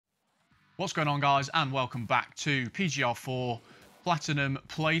What's going on, guys, and welcome back to PGR4 Platinum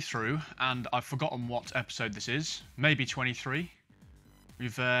playthrough. And I've forgotten what episode this is. Maybe 23.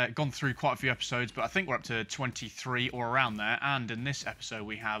 We've gone through quite a few episodes, but I think we're up to 23 or around there. And in this episode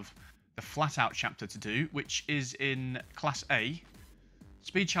we have the Flatout chapter to do, which is in Class A.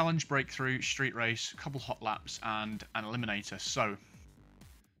 Speed challenge, breakthrough, street race, couple hot laps, and an eliminator. So,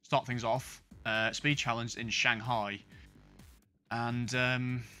 start things off. Speed challenge in Shanghai.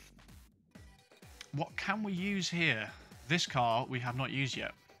 And what can we use here? This car we have not used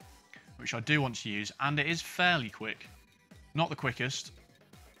yet, which I do want to use, and it is fairly quick. Not the quickest.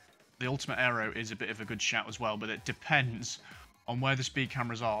 The Ultimate Aero is a bit of a good shout as well, but it depends on where the speed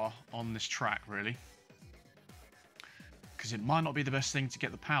cameras are on this track, really. Because it might not be the best thing to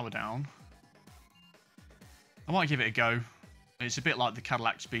get the power down. I might give it a go. It's a bit like the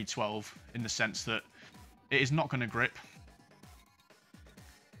Cadillac Speed 12 in the sense that it is not going to grip.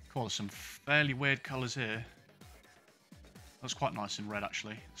 Cool, there's some fairly weird colours here. That's quite nice in red,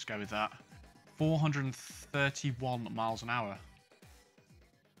 actually. Let's go with that. 431 miles an hour.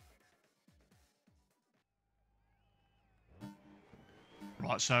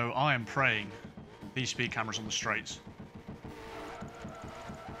 Right, so I am praying these speed cameras on the straights.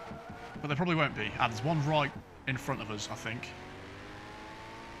 But they probably won't be. And there's one right in front of us, I think.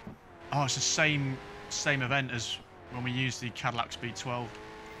 Oh, it's the same event as when we used the Cadillac Speed 12.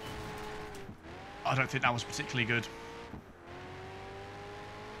 I don't think that was particularly good.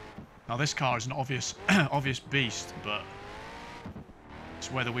 Now this car is an obvious beast, but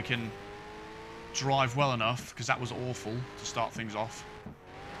it's whether we can drive well enough, because that was awful to start things off.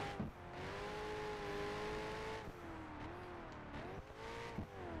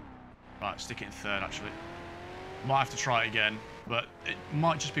 Right, stick it in third actually. Might have to try it again, but it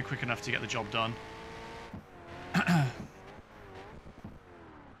might just be quick enough to get the job done.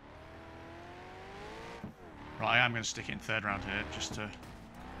 Right, I am going to stick it in third round here, just to...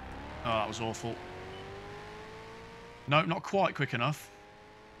 Oh, that was awful. No, not quite quick enough.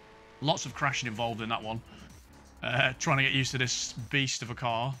 Lots of crashing involved in that one. Trying to get used to this beast of a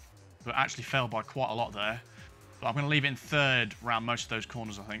car, but actually failed by quite a lot there. But I'm going to leave it in third round most of those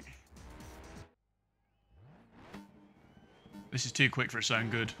corners, I think. This is too quick for its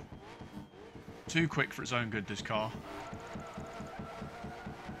own good. Too quick for its own good, this car.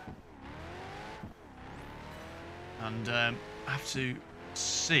 And I have to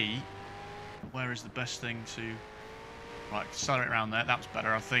see where is the best thing to... Right, accelerate around there. That was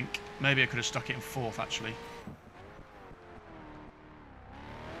better, I think. Maybe I could have stuck it in fourth, actually.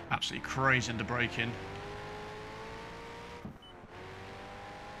 Absolutely crazy under braking.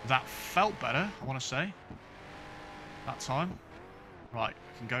 That felt better, I want to say. That time. Right,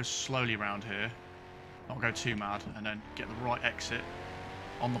 I can go slowly around here. Not go too mad, and then get the right exit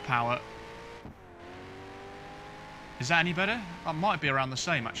on the power. Is that any better? That might be around the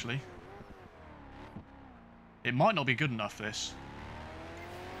same, actually. It might not be good enough, this.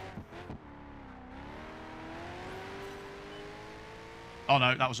 Oh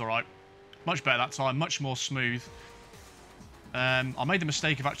no, that was alright. Much better that time, much more smooth. I made the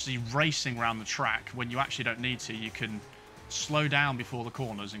mistake of actually racing around the track when you actually don't need to. You can slow down before the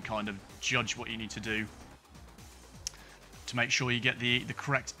corners and kind of judge what you need to do to make sure you get the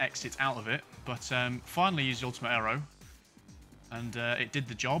correct exit out of it. But finally used the Ultimate Aero, and it did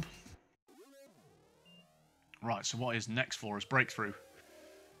the job. Right, so what is next for us? Breakthrough.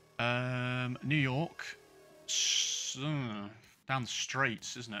 New York. Down the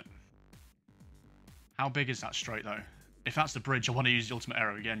straights, isn't it? How big is that straight, though? If that's the bridge, I want to use the Ultimate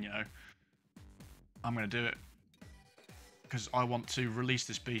Aero again, you know. I'm going to do it. Because I want to release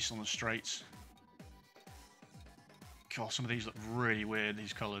this beast on the straights. God, some of these look really weird,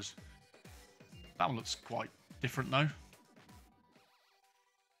 these colours. That one looks quite different, though.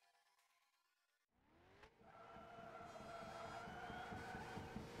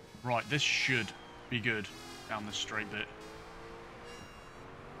 Right, this should be good down this straight bit.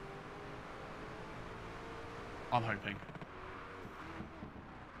 I'm hoping.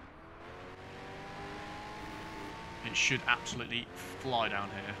 It should absolutely fly down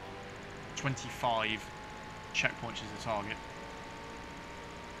here. 25 checkpoints is the target.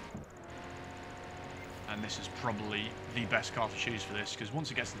 And this is probably the best car to choose for this, because once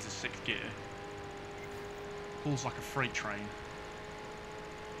it gets into 6th gear, it pulls like a freight train.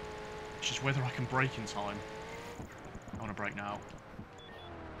 It's just whether I can brake in time. I want to brake now.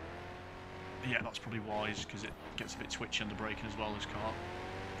 Yeah, that's probably wise, because it gets a bit twitchy under braking as well, this car.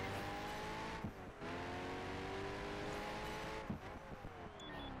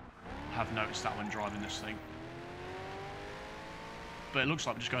 I have noticed that when driving this thing. But it looks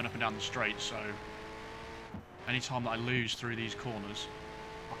like we're just going up and down the straight, so any time that I lose through these corners,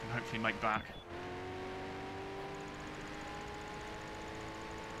 I can hopefully make back.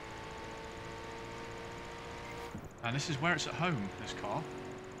 And this is where it's at home, this car.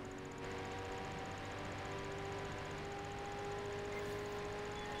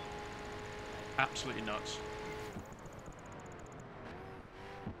 Absolutely nuts.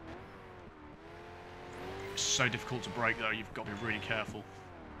 It's so difficult to brake though, you've got to be really careful.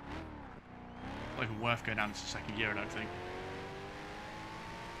 Not even worth going down into the second gear, I don't think.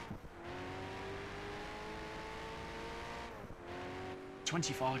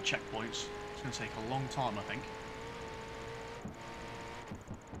 "25 checkpoints. It's going to take a long time, I think.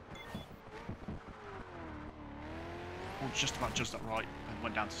 Well, just about just that right, and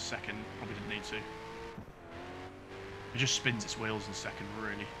went down to second. Probably didn't need to. It just spins its wheels in second,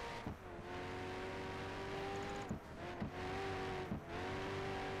 really.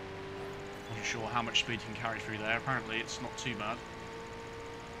 Not sure how much speed you can carry through there. Apparently, it's not too bad.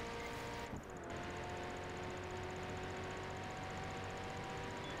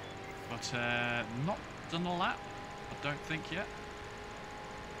 But not done a lap, I don't think yet.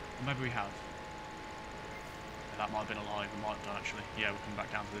 Or maybe we have. That might have been a lie, we might have done actually. Yeah, we'll come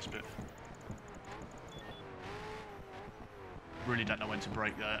back down to this bit. Really don't know when to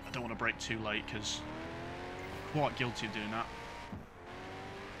brake there. I don't want to brake too late because I'm quite guilty of doing that.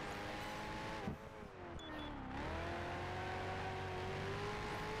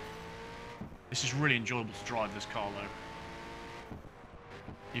 This is really enjoyable to drive this car though.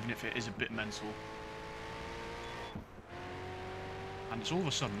 Even if it is a bit mental. And it's all of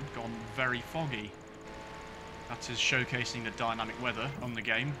a sudden gone very foggy. That is showcasing the dynamic weather on the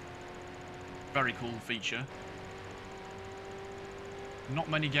game. Very cool feature. Not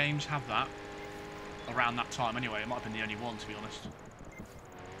many games have that around that time anyway. It might have been the only one, to be honest.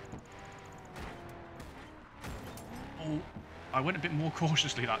 Oh, I went a bit more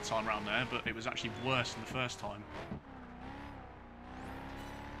cautiously that time around there, but it was actually worse than the first time.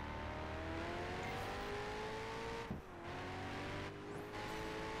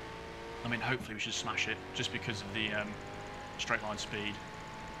 I mean, hopefully we should smash it, just because of the straight line speed,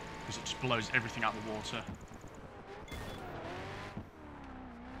 because it just blows everything out of the water.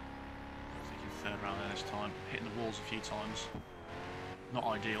 Taking third round there this time, hitting the walls a few times. Not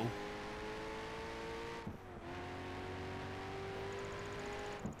ideal.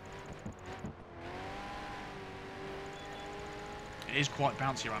 It is quite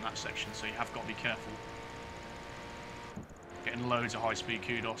bouncy around that section, so you have got to be careful. Getting loads of high speed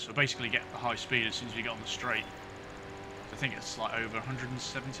kudos. So basically get the high speed as soon as you get on the straight. I think it's like over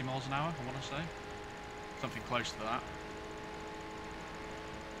 170 miles an hour, I want to say. Something close to that.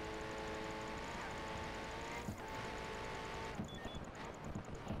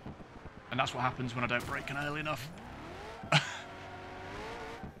 And that's what happens when I don't brake early enough.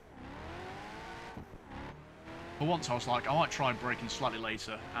 For once I was like, I might try braking slightly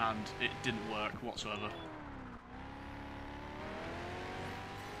later, and it didn't work whatsoever.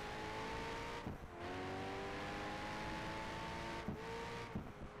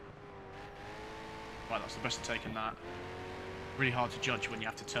 Right, that's the best of taking that. Really hard to judge when you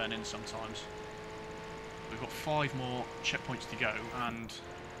have to turn in sometimes. We've got 5 more checkpoints to go, and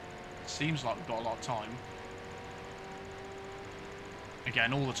it seems like we've got a lot of time.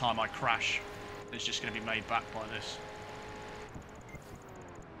 Again, all the time I crash, it's just going to be made back by this.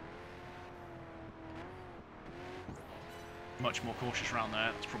 Much more cautious around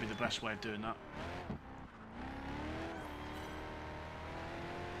there, that's probably the best way of doing that.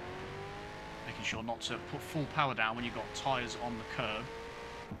 Making sure not to put full power down when you've got tyres on the curb.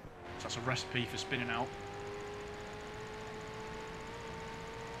 So that's a recipe for spinning out.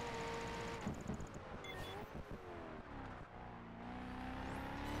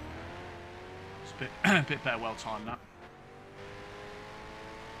 It's a bit better well timed that.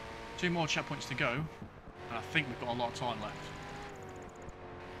 2 more checkpoints to go, and I think we've got a lot of time left.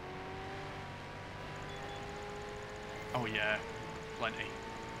 Oh yeah, plenty.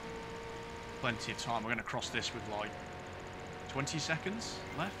 Plenty of time. We're going to cross this with like 20 seconds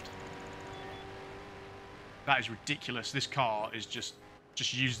left. That is ridiculous. This car is just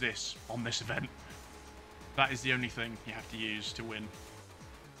use this on this event. That is the only thing you have to use to win.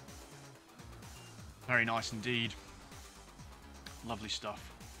 Very nice indeed. Lovely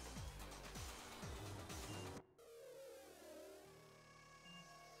stuff.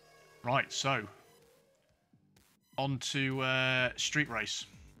 Right, so on to street race.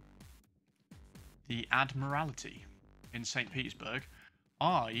 The Admiralty in St. Petersburg.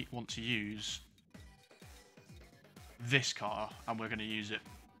 I want to use this car and we're going to use it.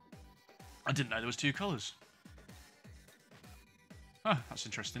 I didn't know there was 2 colours. Oh, that's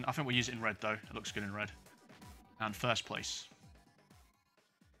interesting. I think we'll use it in red though. It looks good in red. And first place.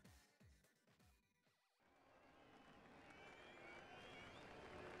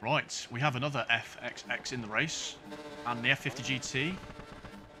 Right, we have another FXX in the race. And the F50 GT.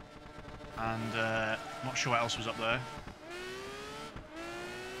 And not sure what else was up there.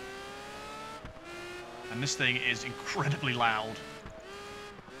 And this thing is incredibly loud.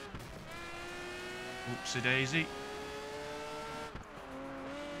 Oopsie daisy.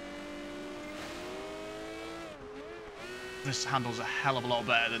 This handles a hell of a lot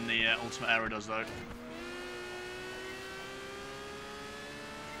better than the Ultimate Aero does though.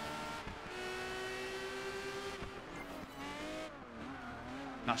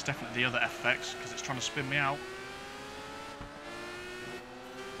 That's definitely the other FX because it's trying to spin me out.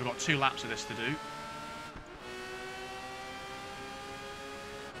 We've got 2 laps of this to do.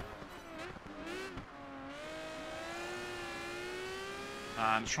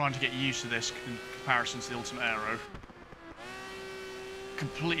 And trying to get used to this in comparison to the Ultimate Aero.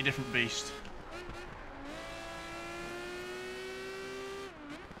 Completely different beast.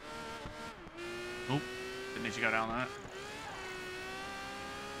 Oh, didn't need to go down there.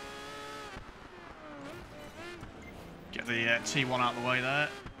 Get the T1 out of the way there.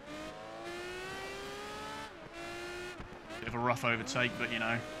 Bit of a rough overtake, but you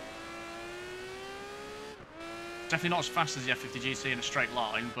know. Definitely not as fast as the F50 GT in a straight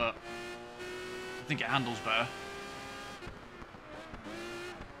line, but I think it handles better.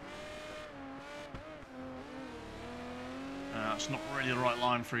 It's not really the right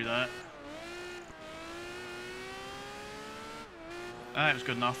line through there. It was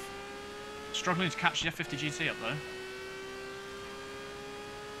good enough. Struggling to catch the F50 GT up there.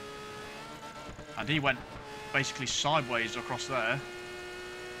 And he went basically sideways across there.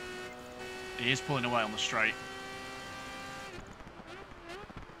 He is pulling away on the straight.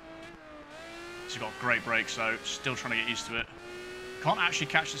 He's got great brakes, so still trying to get used to it. Can't actually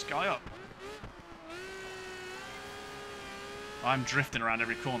catch this guy up. I'm drifting around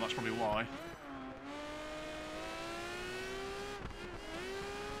every corner, that's probably why.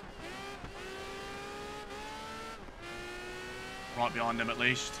 Right behind him at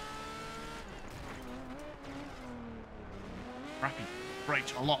least. Crappy.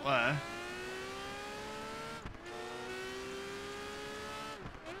 Braked a lot there.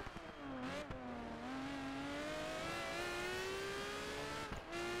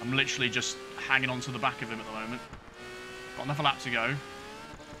 I'm literally just hanging on to the back of him at the moment. Got another lap to go.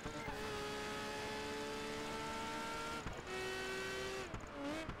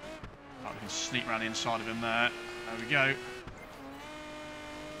 Right, we can sneak around the inside of him there. There we go.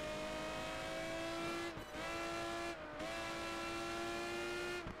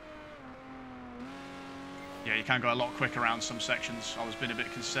 Yeah, you can go a lot quicker around some sections. I was being a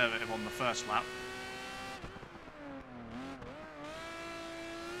bit conservative on the first lap.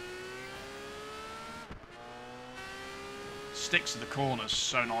 Sticks to the corners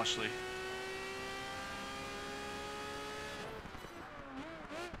so nicely.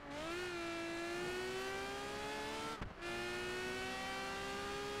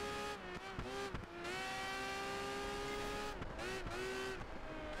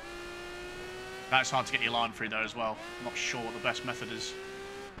 That's hard to get your line through there as well. Not sure what the best method is.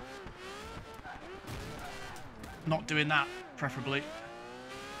 Not doing that, preferably.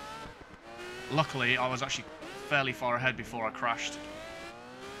 Luckily, I was actually fairly far ahead before I crashed.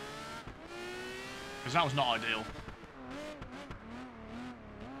 Because that was not ideal.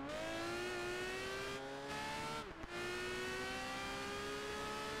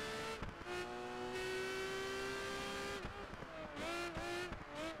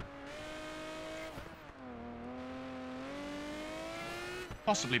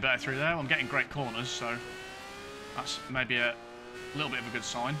 Possibly better through there. I'm getting great corners, so that's maybe a little bit of a good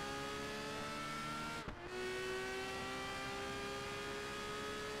sign.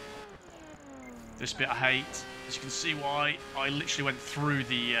 This bit I hate. As you can see why I literally went through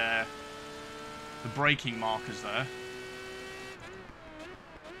the braking markers there.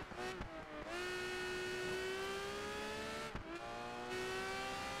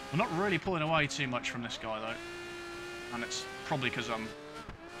 I'm not really pulling away too much from this guy though. And it's probably because I'm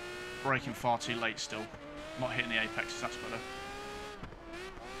braking far too late still. Not hitting the apexes, that's better.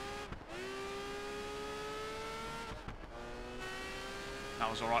 That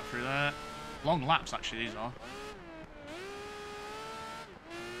was alright through there. Long laps actually these are.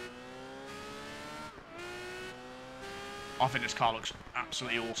 I think this car looks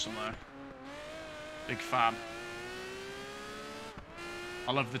absolutely awesome though. Big fan.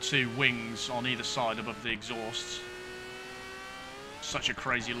 I love the two wings on either side above the exhausts. Such a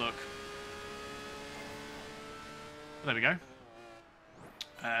crazy look. There we go.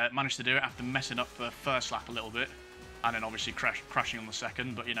 Managed to do it after messing up the first lap a little bit. And then obviously crashing on the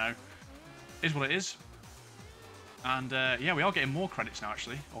second, but you know, is what it is. And yeah, we are getting more credits now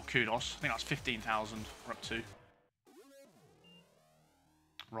actually, or kudos. I think that's 15,000 we're up to.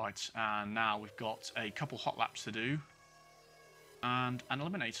 Right, and now we've got a couple hot laps to do. And an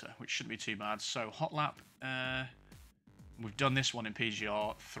eliminator, which shouldn't be too bad. So hot lap, we've done this one in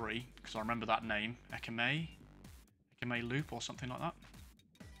PGR3, because I remember that name, Ekame Loop or something like that.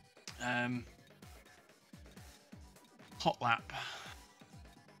 Hot lap.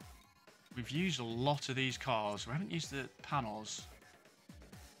 We've used a lot of these cars. We haven't used the panels.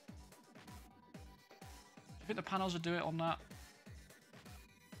 Do you think the panels would do it on that?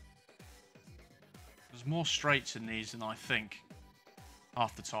 There's more straights in these than I think,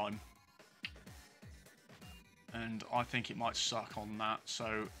 half the time. And I think it might suck on that,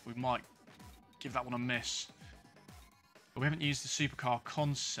 so we might give that one a miss. But we haven't used the supercar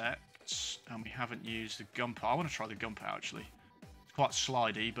concepts, and we haven't used the Gumper. I want to try the Gumper actually. It's quite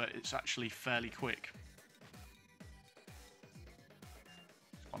slidey, but it's actually fairly quick.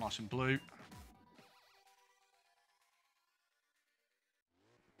 It's quite nice and blue.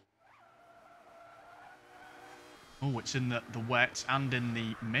 Oh, it's in the wet and in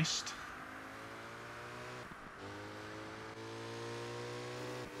the mist.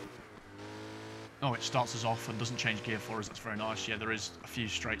 Oh, it starts us off and doesn't change gear for us. That's very nice. Yeah, there is a few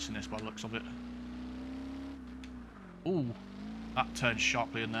straights in this by the looks of it. Ooh, that turned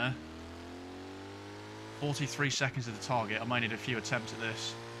sharply in there. 43 seconds to the target. I might need a few attempts at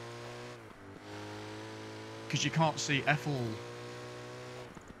this. Because you can't see Ethel.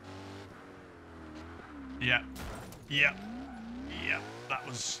 Yeah. Yeah. Yeah. That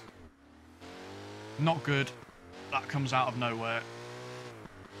was not good. That comes out of nowhere.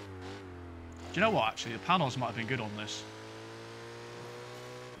 Do you know what, actually? The panels might have been good on this.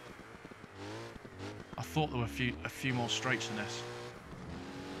 I thought there were a few more straights in this.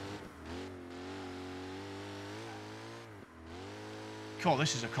 God,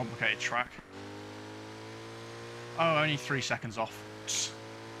 this is a complicated track. Oh, only 3 seconds off.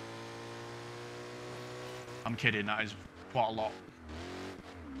 I'm kidding, that is quite a lot.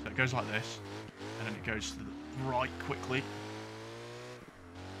 So it goes like this, and then it goes to the right quickly.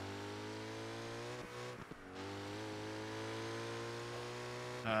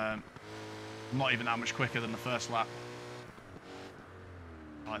 Not even that much quicker than the first lap.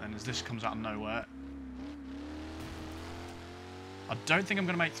 Right then, as this comes out of nowhere. I don't think I'm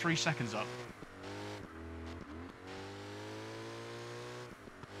going to make 3 seconds up.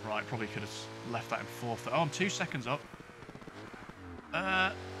 Right, probably could have left that in fourth. Oh, I'm 2 seconds up.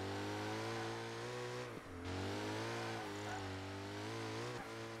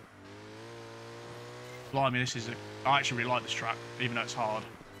 Blimey, this is I actually really like this track, even though it's hard.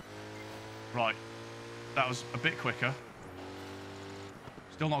 Right, that was a bit quicker.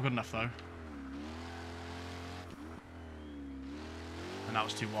 Still not good enough though. And that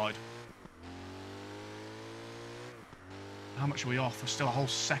was too wide. How much are we off? We're still a whole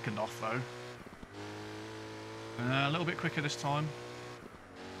second off though. A little bit quicker this time.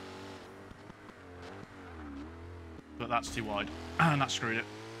 But that's too wide. And that screwed it.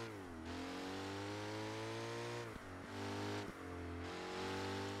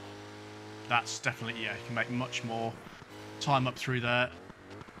 That's definitely, yeah, you can make much more time up through there.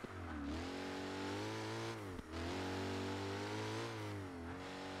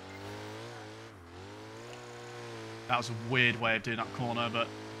 That was a weird way of doing that corner, but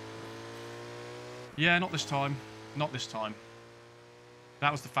yeah, not this time. Not this time.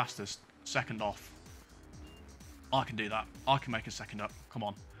 That was the fastest. Second off. I can do that. I can make a second up. Come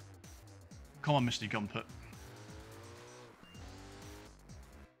on. Come on, Mr. Gumpert.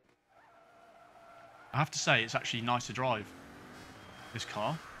 I have to say, it's actually nice to drive, this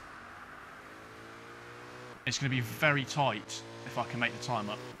car. It's going to be very tight if I can make the time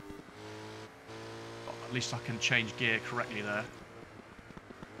up. But at least I can change gear correctly there.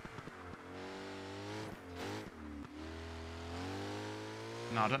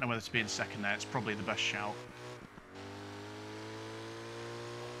 No, I don't know whether to be in second there. It's probably the best shout.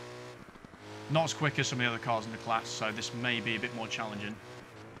 Not as quick as some of the other cars in the class, so this may be a bit more challenging.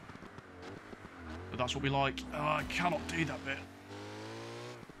 But that's what we like. Oh, I cannot do that bit.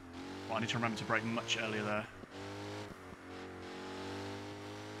 Well, I need to remember to brake much earlier there.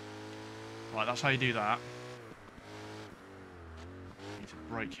 Right, that's how you do that. Need to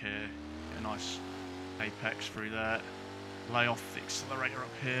brake here. Get a nice apex through there. Lay off the accelerator up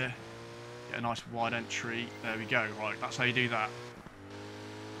here. Get a nice wide entry. There we go. Right, that's how you do that.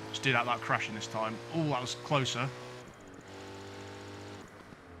 Just do that without crashing this time. Oh, that was closer.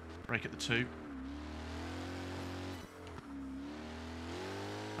 Brake at the 2.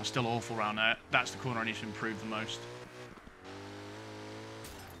 That's still awful around there. That's the corner I need to improve the most.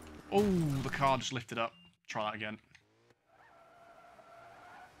 Oh, the car just lifted up. Try that again.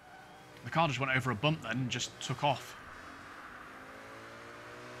 The car just went over a bump then and just took off.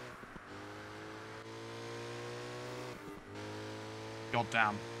 God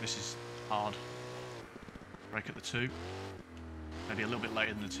damn, this is hard. Brake at the 2. Maybe a little bit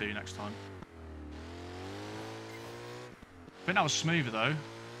later than the 2 next time. I think that was smoother though.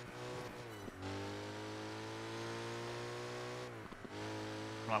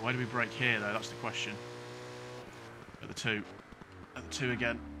 Right, where do we brake here though? That's the question. At the 2. At the 2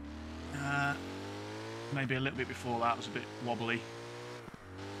 again. Maybe a little bit before that was a bit wobbly.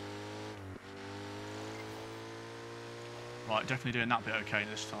 Right, definitely doing that bit okay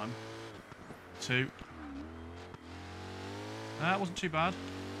this time. 2. That wasn't too bad.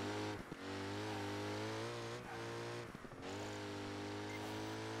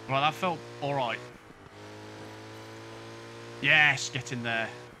 Right, that felt alright. Yes, get in there.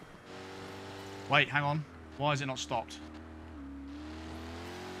 Wait, hang on. Why is it not stopped?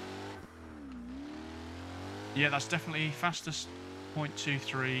 Yeah, that's definitely fastest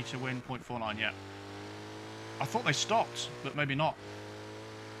 0.23 to win 0.49, yeah. I thought they stopped, but maybe not.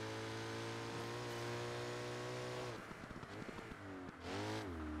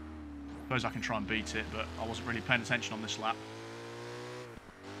 Suppose I can try and beat it, but I wasn't really paying attention on this lap.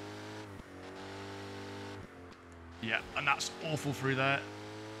 Yeah, and that's awful through there.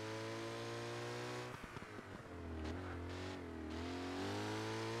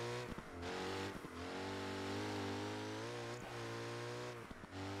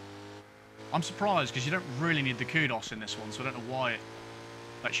 I'm surprised because you don't really need the kudos in this one, so I don't know why it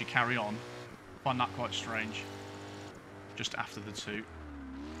lets you carry on. I find that quite strange. Just after the 2.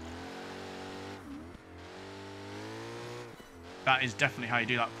 That is definitely how you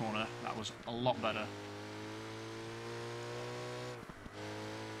do that corner. That was a lot better.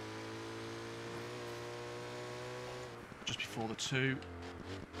 Just before the 2.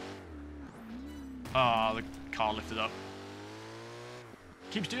 Ah, the car lifted up.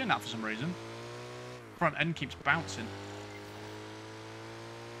 Keeps doing that for some reason. Front end keeps bouncing.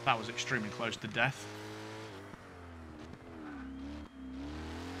 That was extremely close to death.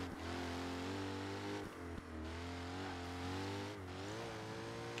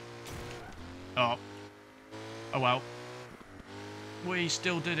 Oh. Oh well. We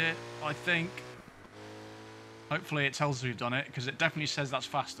still did it, I think. Hopefully it tells us we've done it, because it definitely says that's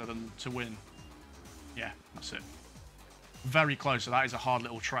faster than to win. Yeah, that's it. Very close, so that is a hard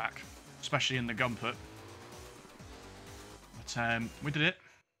little track, especially in the gun put. But we did it.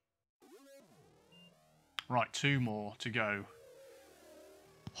 Right, 2 more to go.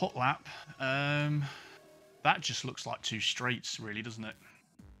 Hot lap. That just looks like 2 straights, really, doesn't it?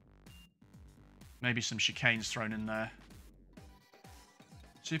 Maybe some chicanes thrown in there.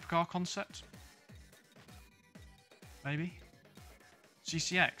 Supercar concept? Maybe?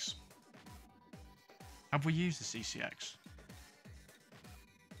 CCX? Have we used the CCX?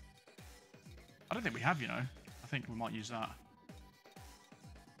 I don't think we have, you know. I think we might use that.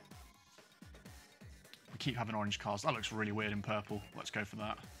 We keep having orange cars. That looks really weird in purple. Let's go for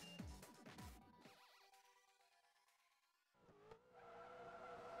that.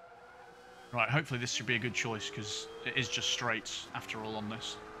 Right, hopefully this should be a good choice, because it is just straights after all on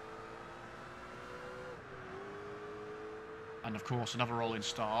this. And of course, another rolling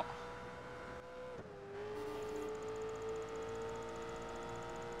start.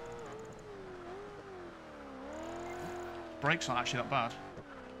 Brakes aren't actually that bad.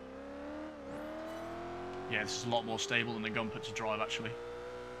 Yeah, this is a lot more stable than the gun put to drive, actually.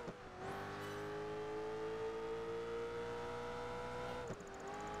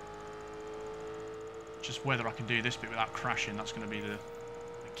 Just whether I can do this bit without crashing, that's going to be the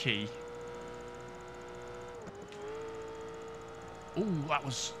key. Ooh, that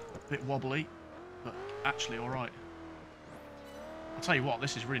was a bit wobbly, but actually alright. I'll tell you what,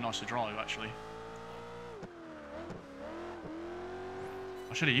 this is really nice to drive, actually.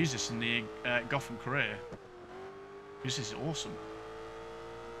 I should have used this in the Gotham career. This is awesome.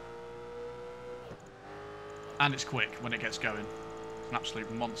 And it's quick when it gets going. It's an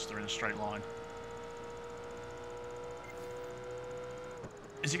absolute monster in a straight line.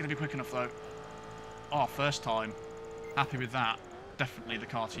 Is it going to be quick enough though? Oh, first time. Happy with that. Definitely the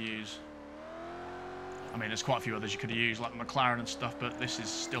car to use. I mean, there's quite a few others you could have used, like McLaren and stuff, but this is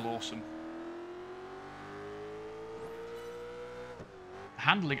still awesome. The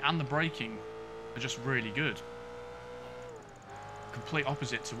handling and the braking are just really good. Complete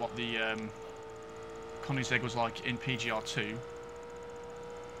opposite to what the Koenigsegg was like in PGR2.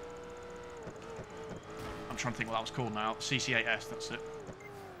 I'm trying to think what that was called now. CC8S, that's it.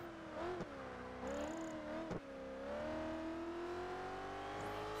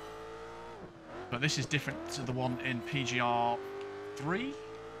 But this is different to the one in PGR3.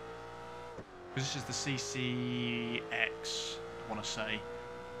 Because this is the CCX, I want to say.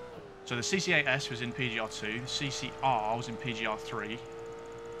 So the CC8S was in PGR2, the CCR was in PGR3,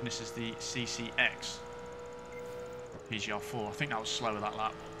 and this is the CCX PGR4. I think that was slower that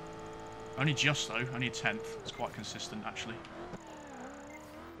lap. Only just though, only a 10th. It's quite consistent actually.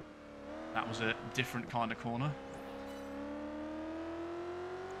 That was a different kind of corner.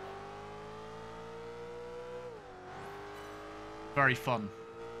 Very fun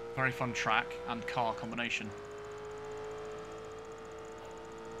track and car combination.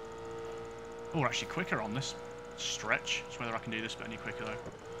 Oh, we're actually quicker on this stretch. It's whether I can do this bit any quicker though.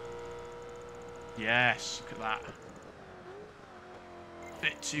 Yes, look at that.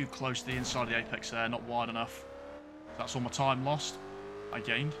 Bit too close to the inside of the apex there, not wide enough. That's all my time lost. I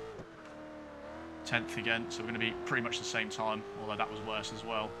gained 10th again, so we're going to be pretty much the same time, although that was worse as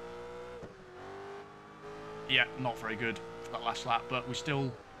well. Yeah, not very good for that last lap, but we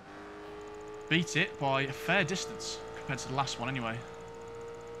still beat it by a fair distance compared to the last one anyway.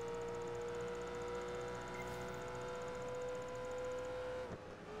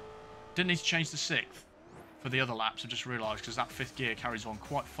 Didn't need to change the 6th for the other laps, I just realised, because that 5th gear carries on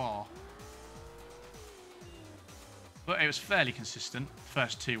quite far. But it was fairly consistent.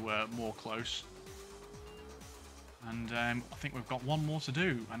 First two were more close. And I think we've got one more to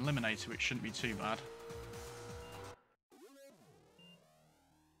do, an Eliminator, which shouldn't be too bad.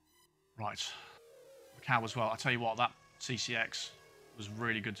 Right. Macau as well. I tell you what, that CCX was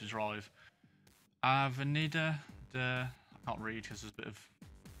really good to drive. Avenida de... I can't read because there's a bit of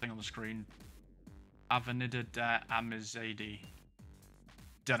thing on the screen. Avenida de Amizadi.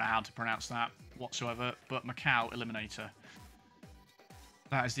 Don't know how to pronounce that whatsoever, but Macau Eliminator.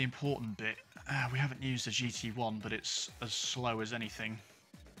 That is the important bit. We haven't used the GT1, but it's as slow as anything.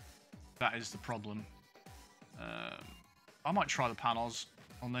 That is the problem. I might try the Panos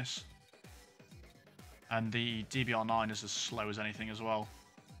on this. And the DBR9 is as slow as anything as well.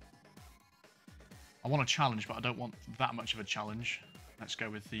 I want a challenge, but I don't want that much of a challenge. Let's go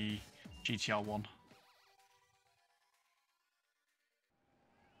with the GTR1.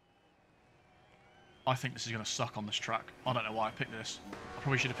 I think this is going to suck on this track. I don't know why I picked this. I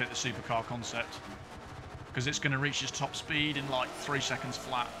probably should have picked the supercar concept. Because it's going to reach its top speed in like 3 seconds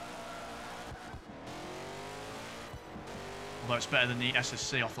flat. Although it's better than the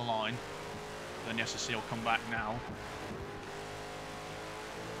SSC off the line. Then the SSC will come back now.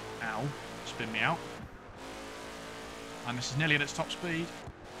 Ow. Spin me out. And this is nearly at its top speed.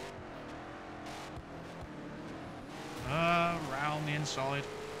 Around the inside.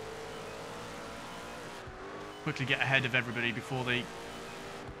 Quickly get ahead of everybody before they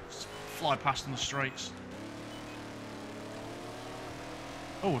fly past on the straights.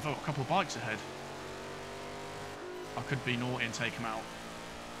 Oh, we've got a couple of bikes ahead. I could be naughty and take them out.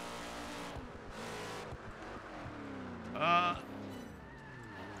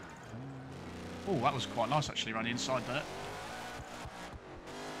 Oh, that was quite nice actually around the inside there.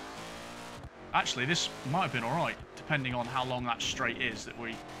 Actually, this might have been alright, depending on how long that straight is that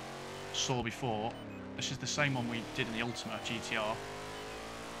we saw before. This is the same one we did in the Ultima GTR.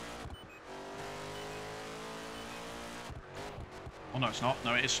 Oh no, it's not.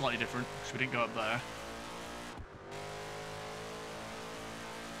 No, it is slightly different, because we didn't go up there.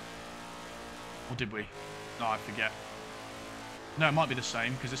 Or did we? No, I forget. No, it might be the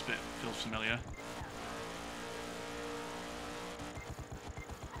same, because this bit feels familiar.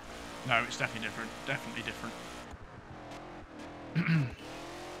 No, it's definitely different. Definitely different.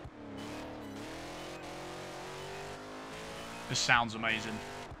 This sounds amazing.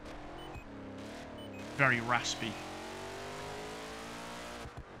 Very raspy.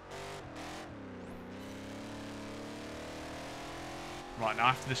 Right, now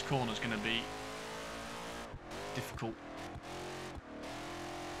after this corner is going to be difficult.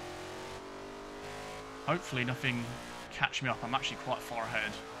 Hopefully nothing catch me up. I'm actually quite far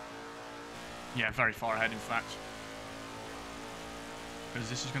ahead. Yeah, very far ahead in fact. Because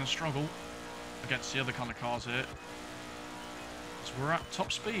this is going to struggle against the other kind of cars here. So we're at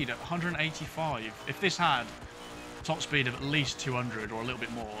top speed at 185. If this had top speed of at least 200 or a little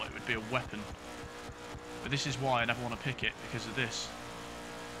bit more, it would be a weapon. But this is why I never want to pick it, because of this.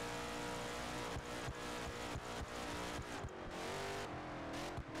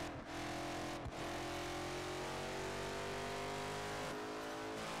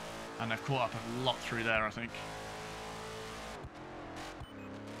 And they've caught up a lot through there, I think.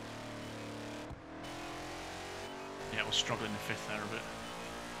 Yeah, we're struggling in fifth there a bit.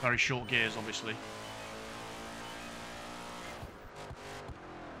 Very short gears, obviously.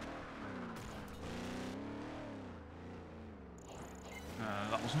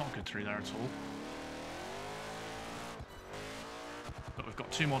 That was not good through there at all. But we've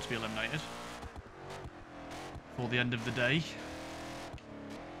got 2 more to be eliminated for the end of the day.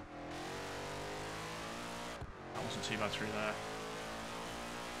 That wasn't too bad through there.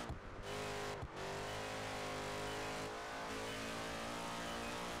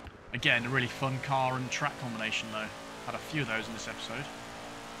 Again, a really fun car and track combination though. Had a few of those in this episode.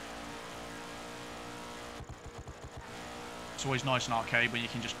 It's always nice in arcade when you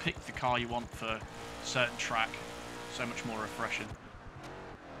can just pick the car you want for a certain track. So much more refreshing.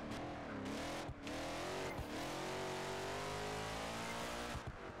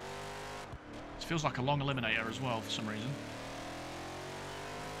 This feels like a long eliminator as well for some reason.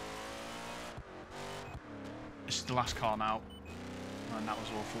 This is the last car now. And that was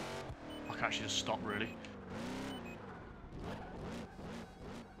awful. I can actually just stop, really.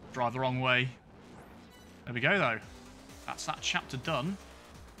 Drive the wrong way. There we go, though. That's that chapter done.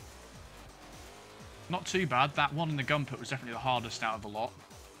 Not too bad. That one in the gun pit was definitely the hardest out of the lot.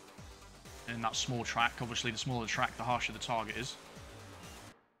 In that small track. Obviously, the smaller the track, the harsher the target is.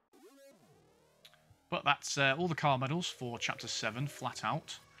 But that's all the car medals for Chapter 7,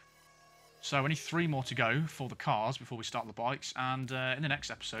 Flatout. So only 3 more to go for the cars before we start the bikes. And in the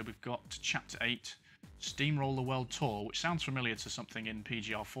next episode, we've got Chapter 8, Steamroller World Tour, which sounds familiar to something in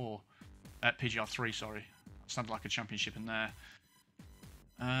PGR4. PGR3, sorry. Sounded like a championship in there.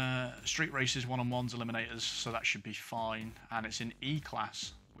 Street races, one-on-ones, eliminators, so that should be fine. And it's in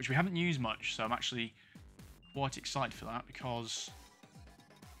E-Class, which we haven't used much, so I'm actually quite excited for that because...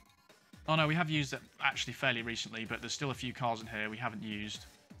 Oh no, we have used it actually fairly recently, but there's still a few cars in here we haven't used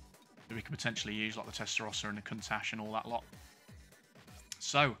that we could potentially use, like the Testarossa and the Countach and all that lot.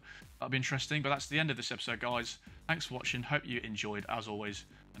 So, that'll be interesting, but that's the end of this episode, guys. Thanks for watching, hope you enjoyed, as always,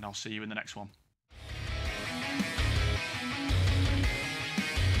 and I'll see you in the next one.